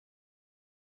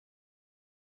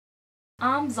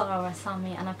I'm Zahra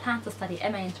Warsame and I plan to study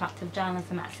MA Interactive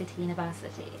Journalism at City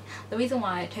University. The reason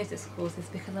why I chose this course is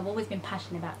because I've always been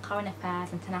passionate about current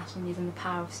affairs, international news and the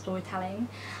power of storytelling,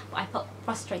 but I felt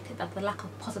frustrated at the lack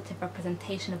of positive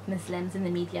representation of Muslims in the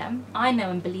media. I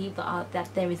know and believe that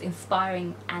there is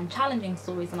inspiring and challenging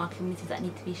stories in our communities that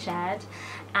need to be shared,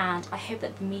 and I hope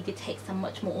that the media takes a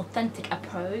much more authentic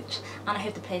approach, and I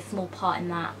hope to play a small part in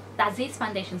that. The Aziz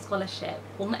Foundation Scholarship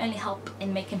will not only help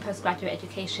in making postgraduate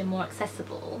education more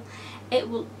accessible, it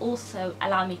will also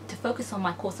allow me to focus on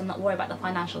my course and not worry about the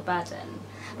financial burden.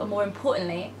 But more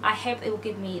importantly, I hope it will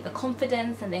give me the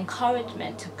confidence and the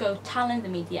encouragement to go challenge the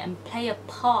media and play a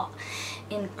part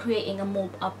in creating a more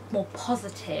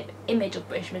positive image of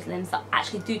British Muslims that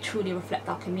actually do truly reflect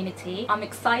our community. I'm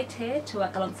excited to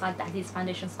work alongside the Aziz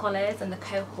Foundation Scholars and the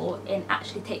cohort in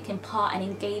actually taking part and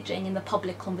engaging in the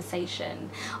public conversation.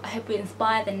 I hope we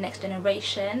inspire the next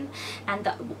generation and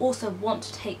that also want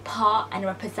to take part and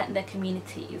represent their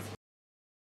communities.